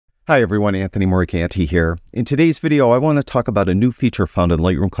Hi everyone, Anthony Morganti here. In today's video, I want to talk about a new feature found in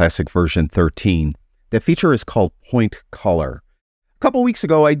Lightroom Classic version 13. That feature is called Point Color. A couple weeks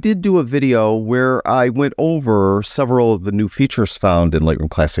ago, I did do a video where I went over several of the new features found in Lightroom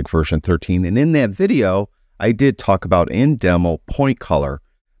Classic version 13, and in that video, I did talk about and demo Point Color,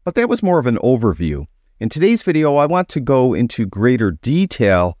 but that was more of an overview. In today's video, I want to go into greater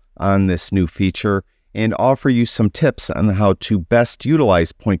detail on this new feature and offer you some tips on how to best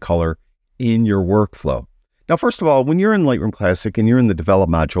utilize point color in your workflow. Now, first of all, when you're in Lightroom Classic and you're in the Develop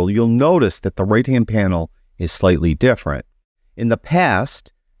module, you'll notice that the right-hand panel is slightly different. In the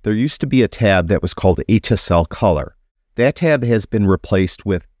past, there used to be a tab that was called HSL Color. That tab has been replaced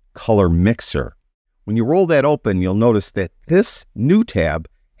with Color Mixer. When you roll that open, you'll notice that this new tab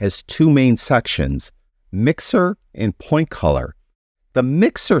has two main sections, Mixer and Point Color. The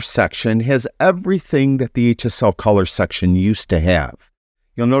Mixer section has everything that the HSL Color section used to have.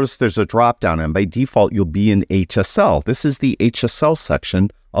 You'll notice there's a drop-down, and by default, you'll be in HSL. This is the HSL section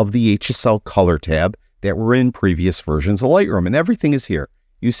of the HSL Color tab that were in previous versions of Lightroom, and everything is here.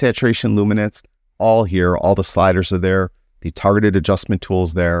 Hue, saturation, luminance, all here. All the sliders are there. The targeted adjustment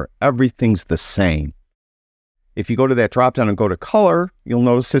tools there. Everything's the same. If you go to that drop-down and go to Color, you'll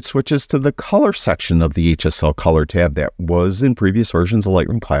notice it switches to the Color section of the HSL Color tab that was in previous versions of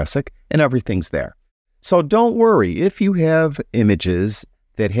Lightroom Classic, and everything's there. So don't worry, if you have images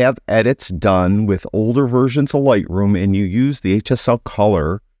that have edits done with older versions of Lightroom and you use the HSL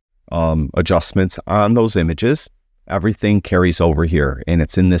Color adjustments on those images, everything carries over here, and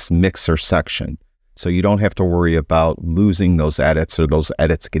it's in this Mixer section. So you don't have to worry about losing those edits or those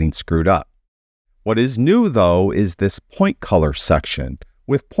edits getting screwed up. What is new, though, is this Point Color section.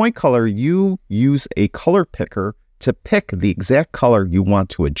 With Point Color, you use a color picker to pick the exact color you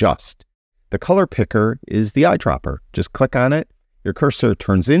want to adjust. The color picker is the eyedropper. Just click on it. Your cursor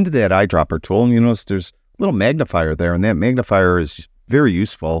turns into that eyedropper tool, and you notice there's a little magnifier there, and that magnifier is very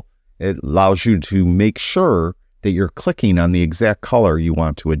useful. It allows you to make sure that you're clicking on the exact color you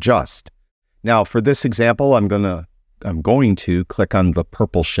want to adjust. Now, for this example, I'm going to click on the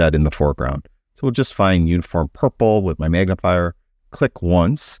purple shed in the foreground. So we'll just find uniform purple with my magnifier, click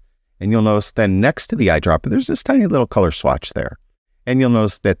once, and you'll notice then next to the eyedropper, there's this tiny little color swatch there. And you'll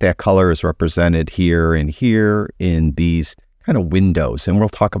notice that that color is represented here and here in these kind of windows, and we'll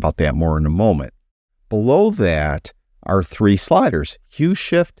talk about that more in a moment. Below that are three sliders, Hue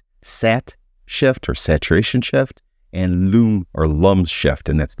Shift, Sat Shift or Saturation Shift, and Lum or Lums Shift,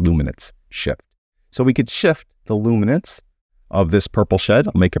 and that's Luminance Shift. So we could shift the luminance of this purple shed.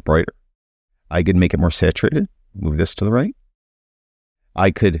 I'll make it brighter. I could make it more saturated, move this to the right.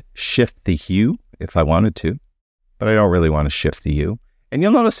 I could shift the hue if I wanted to, but I don't really want to shift the hue. And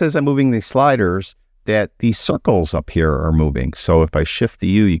you'll notice as I'm moving these sliders that these circles up here are moving. So if I shift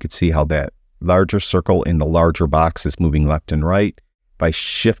the hue, you can see how that larger circle in the larger box is moving left and right. If I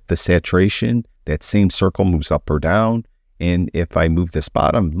shift the saturation, that same circle moves up or down. And if I move this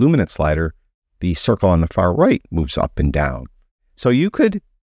bottom luminance slider, the circle on the far right moves up and down. So you could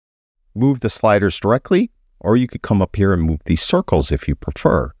move the sliders directly, or you could come up here and move these circles if you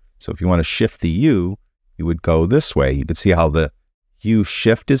prefer. So if you want to shift the hue, you would go this way. You can see how the hue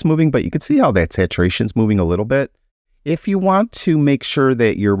shift is moving, but you can see how that saturation is moving a little bit. If you want to make sure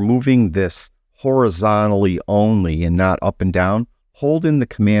that you're moving this horizontally only and not up and down, hold in the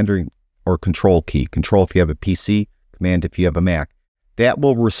Command or Control key. Control if you have a PC, Command if you have a Mac. That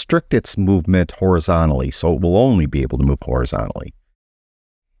will restrict its movement horizontally, so it will only be able to move horizontally.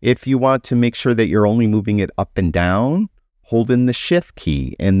 If you want to make sure that you're only moving it up and down, hold in the Shift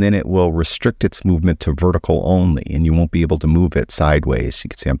key, and then it will restrict its movement to vertical only, and you won't be able to move it sideways. You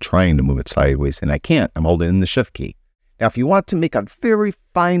can see I'm trying to move it sideways, and I can't. I'm holding in the Shift key. Now, if you want to make a very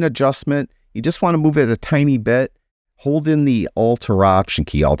fine adjustment, you just want to move it a tiny bit, hold in the Alt or Option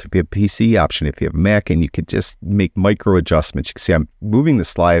key. Alt if you have a PC, Option if you have a Mac, and you could just make micro adjustments. You can see I'm moving the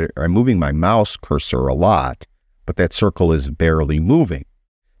slider, or I'm moving my mouse cursor a lot, but that circle is barely moving.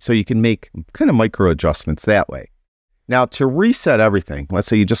 So you can make kind of micro adjustments that way. Now to reset everything, let's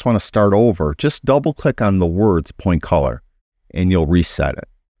say you just want to start over, just double click on the words Point Color and you'll reset it.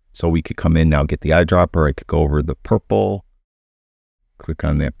 So we could come in now, get the eyedropper. I could go over the purple, click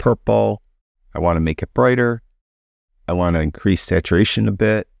on that purple. I want to make it brighter. I want to increase saturation a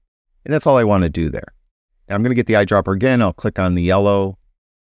bit. And that's all I want to do there. Now I'm going to get the eyedropper again. I'll click on the yellow.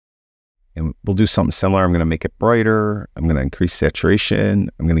 And we'll do something similar. I'm going to make it brighter. I'm going to increase saturation.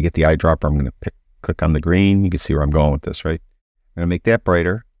 I'm going to get the eyedropper. I'm going to click on the green. You can see where I'm going with this, right? I'm going to make that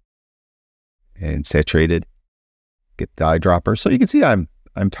brighter and saturated. Get the eyedropper. So you can see I'm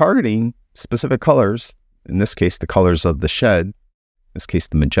targeting specific colors. In this case, the colors of the shed this case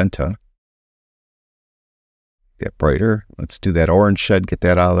the magenta. That brighter. Let's do that orange shed, get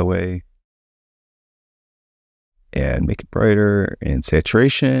that out of the way. And make it brighter in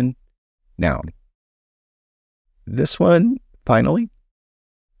saturation. Now, this one, finally,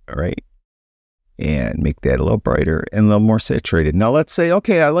 all right, and make that a little brighter and a little more saturated. Now let's say,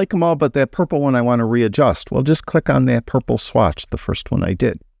 okay, I like them all, but that purple one I want to readjust. Well, just click on that purple swatch, the first one I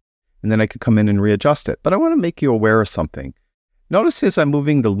did, and then I could come in and readjust it. But I want to make you aware of something. Notice as I'm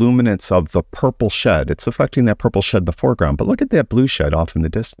moving the luminance of the purple shed, it's affecting that purple shed in the foreground, but look at that blue shed off in the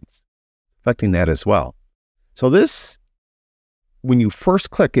distance, affecting that as well. So this, when you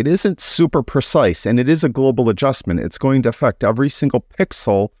first click, it isn't super precise, and it is a global adjustment. It's going to affect every single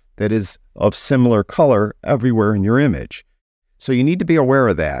pixel that is of similar color everywhere in your image. So you need to be aware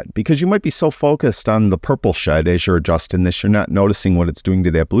of that, because you might be so focused on the purple shed as you're adjusting this, you're not noticing what it's doing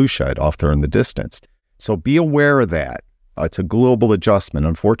to that blue shed off there in the distance. So be aware of that. It's a global adjustment.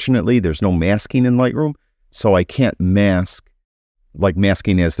 Unfortunately, there's no masking in Lightroom, so I can't mask, like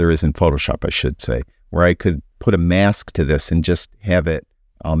masking as there is in Photoshop, I should say, where I could put a mask to this and just have it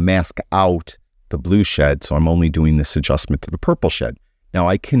mask out the blue shed. So I'm only doing this adjustment to the purple shed. Now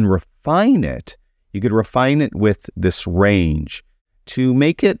I can refine it. You could refine it with this range to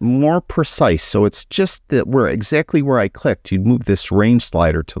make it more precise. So it's just that exactly where I clicked, you'd move this range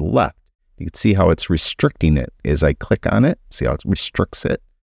slider to the left. You can see how it's restricting it as I click on it. See how it restricts it?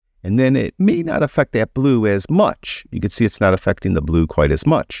 And then it may not affect that blue as much. You can see it's not affecting the blue quite as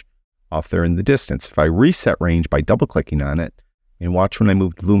much off there in the distance. If I reset range by double clicking on it and watch when I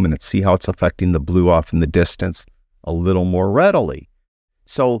move luminance, see how it's affecting the blue off in the distance a little more readily.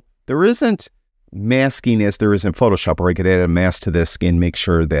 So there isn't masking as there is in Photoshop, where I could add a mask to this and make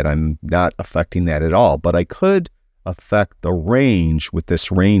sure that I'm not affecting that at all. But I could affect the range with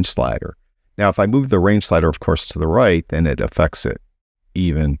this range slider. Now, if I move the range slider, of course, to the right, then it affects it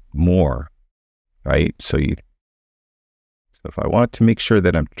even more, right? So if I want to make sure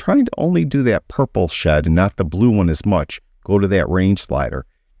that I'm trying to only do that purple shed and not the blue one as much, go to that range slider.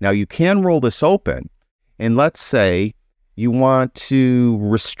 Now you can roll this open, and let's say you want to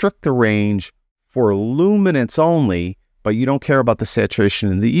restrict the range for luminance only, but you don't care about the saturation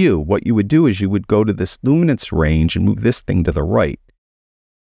and the hue. What you would do is you would go to this luminance range and move this thing to the right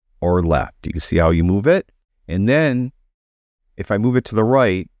or left. You can see how you move it. And then if I move it to the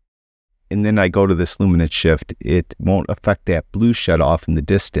right, and then I go to this luminance shift, it won't affect that blue shed off in the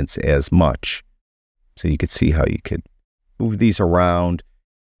distance as much. So you could see how you could move these around.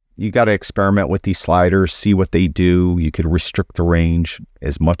 You got to experiment with these sliders, see what they do. You could restrict the range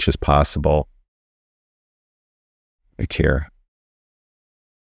as much as possible. Right here.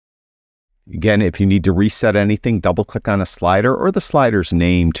 Again, if you need to reset anything, double click on a slider or the slider's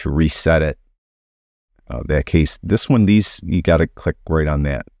name to reset it. That case, this one, you got to click right on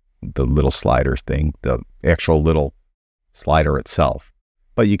that, the little slider thing, the actual little slider itself.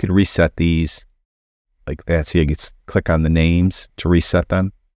 But you could reset these like that. So you can click on the names to reset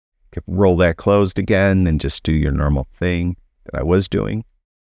them. You can roll that closed again and just do your normal thing that I was doing.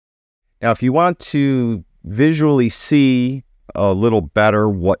 Now, if you want to visually see a little better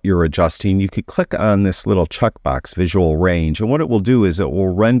what you're adjusting, you could click on this little checkbox, visual range. And what it will do is it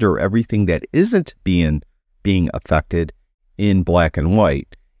will render everything that isn't being affected in black and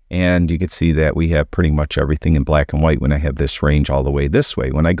white. And you can see that we have pretty much everything in black and white when I have this range all the way this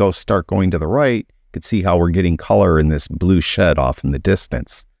way. When I start going to the right, you can see how we're getting color in this blue shed off in the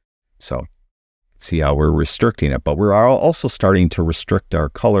distance. So see how we're restricting it, but we're also starting to restrict our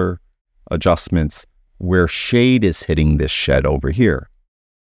color adjustments where shade is hitting this shed over here.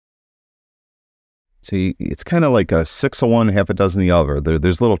 So it's kind of like a 6 of one, half a dozen of the other.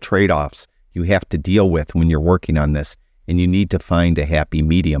 There's little trade-offs you have to deal with when you're working on this, and you need to find a happy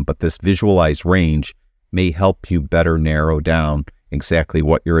medium. But this visualized range may help you better narrow down exactly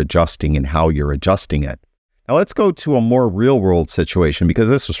what you're adjusting and how you're adjusting it. Now let's go to a more real-world situation, because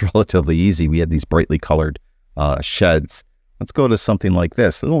this was relatively easy. We had these brightly colored sheds. Let's go to something like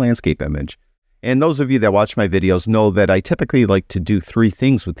this, a little landscape image. And those of you that watch my videos know that I typically like to do 3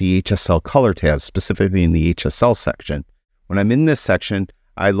 things with the HSL color tab, specifically in the HSL section. When I'm in this section,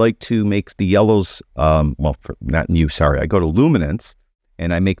 I like to make the yellows, well, not new, sorry. I go to luminance,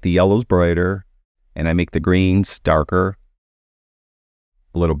 and I make the yellows brighter, and I make the greens darker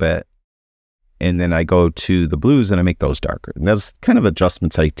a little bit. And then I go to the blues, and I make those darker. And those kind of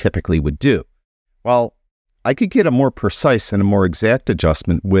adjustments I typically would do. Well, I could get a more precise and a more exact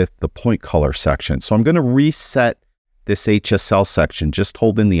adjustment with the point color section. So I'm going to reset this HSL section. Just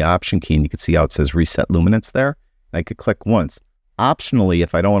hold in the Option key, and you can see how it says Reset Luminance there. I could click once. Optionally,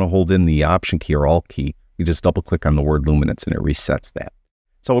 if I don't want to hold in the Option key or Alt key, You just double click on the word luminance and it resets that.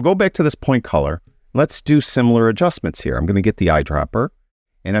 So we'll go back to this point color. Let's do similar adjustments here. I'm going to get the eyedropper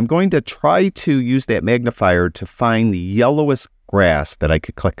and I'm going to try to use that magnifier to find the yellowest grass that I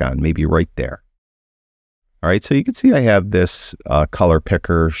could click on, maybe right there. All right, so you can see I have this color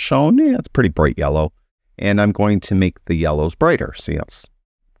picker shown. Yeah, it's pretty bright yellow. And I'm going to make the yellows brighter. See, it's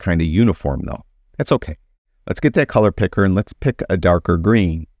kind of uniform though. That's okay. Let's get that color picker and let's pick a darker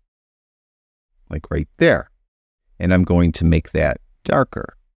green, like right there. And I'm going to make that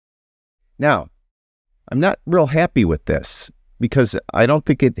darker. Now, I'm not real happy with this because I don't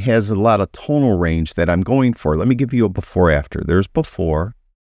think it has a lot of tonal range that I'm going for. Let me give you a before after. There's before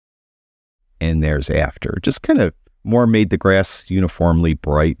and there's after. Just kind of more made the grass uniformly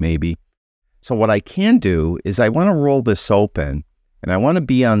bright maybe. So what I can do is I want to roll this open and I want to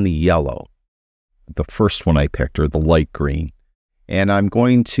be on the yellow, the first one I picked, or the light green. And I'm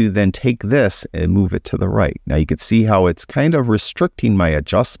going to then take this and move it to the right. Now you can see how it's kind of restricting my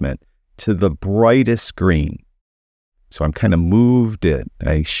adjustment to the brightest green. So I'm kind of moved it,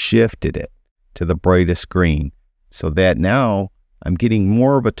 I shifted it to the brightest green so that now I'm getting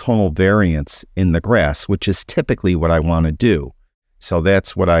more of a tonal variance in the grass, which is typically what I want to do. So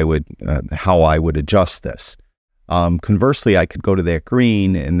that's what I would, how I would adjust this. Conversely, I could go to that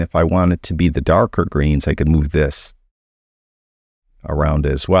green, and if I wanted to be the darker greens, I could move this around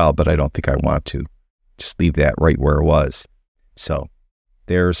as well, but I don't think I want to. Just leave that right where it was. So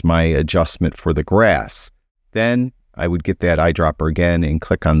there's my adjustment for the grass. Then I would get that eyedropper again and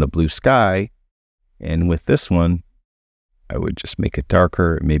click on the blue sky. And with this one, I would just make it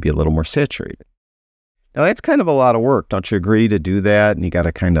darker, maybe a little more saturated. Now that's kind of a lot of work. Don't you agree to do that? And you got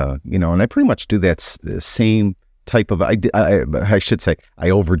to kind of, you know, and I pretty much do that same type of, I should say, I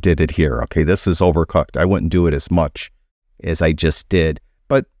overdid it here. Okay, this is overcooked. I wouldn't do it as much as I just did,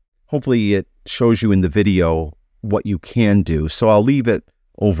 but hopefully it shows you in the video what you can do. So I'll leave it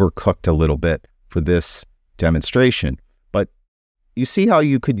overcooked a little bit for this demonstration. But you see how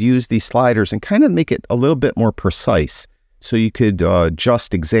you could use these sliders and kind of make it a little bit more precise. So you could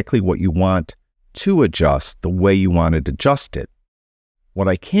adjust exactly what you want to adjust the way you want to adjust it. What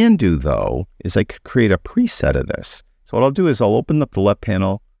I can do though is I could create a preset of this. So what I'll do is I'll open up the left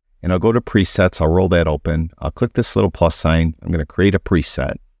panel and I'll go to presets. I'll roll that open. I'll click this little plus sign. I'm going to create a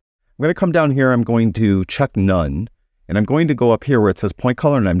preset. I'm going to come down here. I'm going to check none. And I'm going to go up here where it says point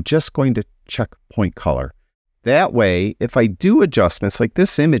color, and I'm just going to check point color. That way, if I do adjustments, like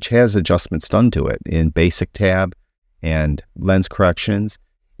this image has adjustments done to it in basic tab and lens corrections,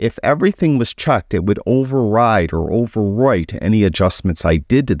 if everything was checked, it would override or overwrite any adjustments I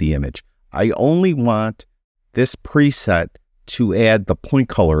did to the image. I only want this preset to add the point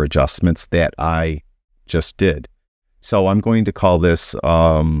color adjustments that I just did. So I'm going to call this,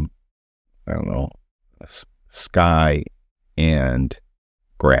 I don't know, sky and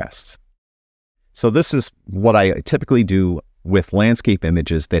grass. So this is what I typically do with landscape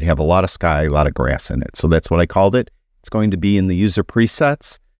images that have a lot of sky, a lot of grass in it. So that's what I called it. It's going to be in the user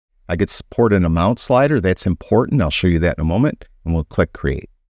presets. I could support an amount slider. That's important. I'll show you that in a moment. And we'll click create.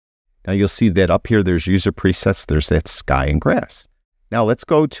 Now you'll see that up here, there's user presets. There's that sky and grass. Now let's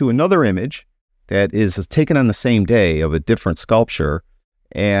go to another image that is taken on the same day of a different sculpture.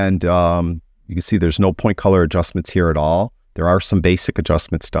 And you can see there's no point color adjustments here at all. There are some basic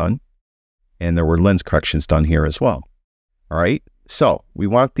adjustments done. And there were lens corrections done here as well. All right. So we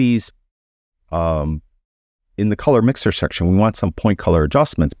want these in the color mixer section. We want some point color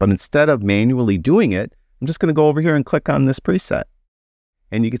adjustments. But instead of manually doing it, I'm just going to go over here and click on this preset.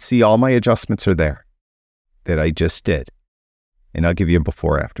 And you can see all my adjustments are there that I just did. And I'll give you a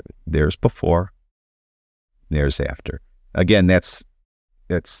before after. There's before. There's after. Again, that's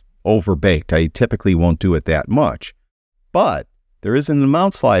overbaked. I typically won't do it that much. But there is an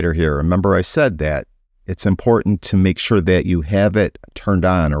amount slider here. Remember I said that it's important to make sure that you have it turned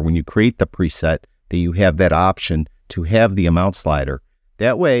on, or when you create the preset, that you have that option to have the amount slider.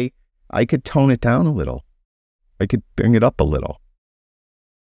 That way I could tone it down a little. I could bring it up a little.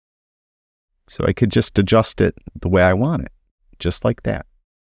 So I could just adjust it the way I want it, just like that.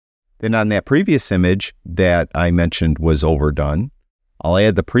 Then on that previous image that I mentioned was overdone, I'll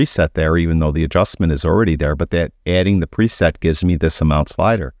add the preset there, even though the adjustment is already there, but that adding the preset gives me this amount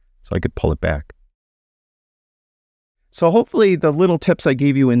slider, so I could pull it back. So hopefully the little tips I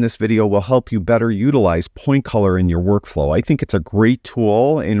gave you in this video will help you better utilize point color in your workflow. I think it's a great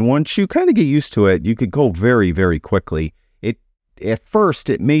tool, and once you kind of get used to it, you could go very, very quickly. At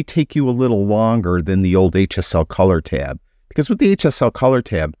first, it may take you a little longer than the old HSL color tab, because with the HSL color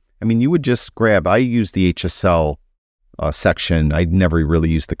tab, I mean, you would just grab, I use the HSL section. I never really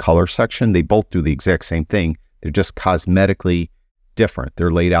use the color section. They both do the exact same thing. They're just cosmetically different.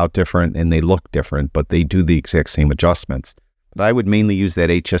 They're laid out different and they look different, but they do the exact same adjustments. But I would mainly use that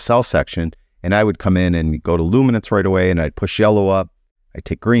HSL section, and I would come in and go to luminance right away, and I'd push yellow up, I'd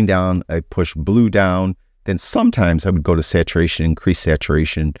take green down, I'd push blue down. Then sometimes I would go to saturation, increase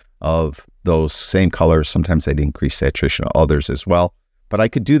saturation of those same colors. Sometimes I'd increase saturation of others as well. But I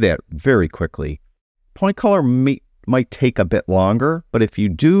could do that very quickly. Point color might take a bit longer, but if you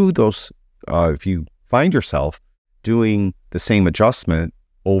do those, if you find yourself doing the same adjustment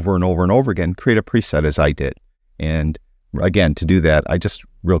over and over and over again, create a preset as I did. And again, to do that, I just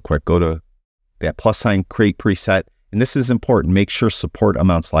real quick go to that plus sign, create preset. And this is important. Make sure support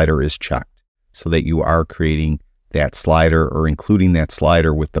amount slider is checked so that you are creating that slider or including that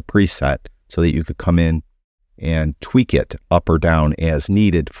slider with the preset so that you could come in and tweak it up or down as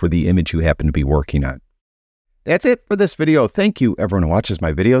needed for the image you happen to be working on. That's it for this video. Thank you everyone who watches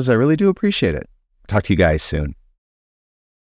my videos. I really do appreciate it. Talk to you guys soon.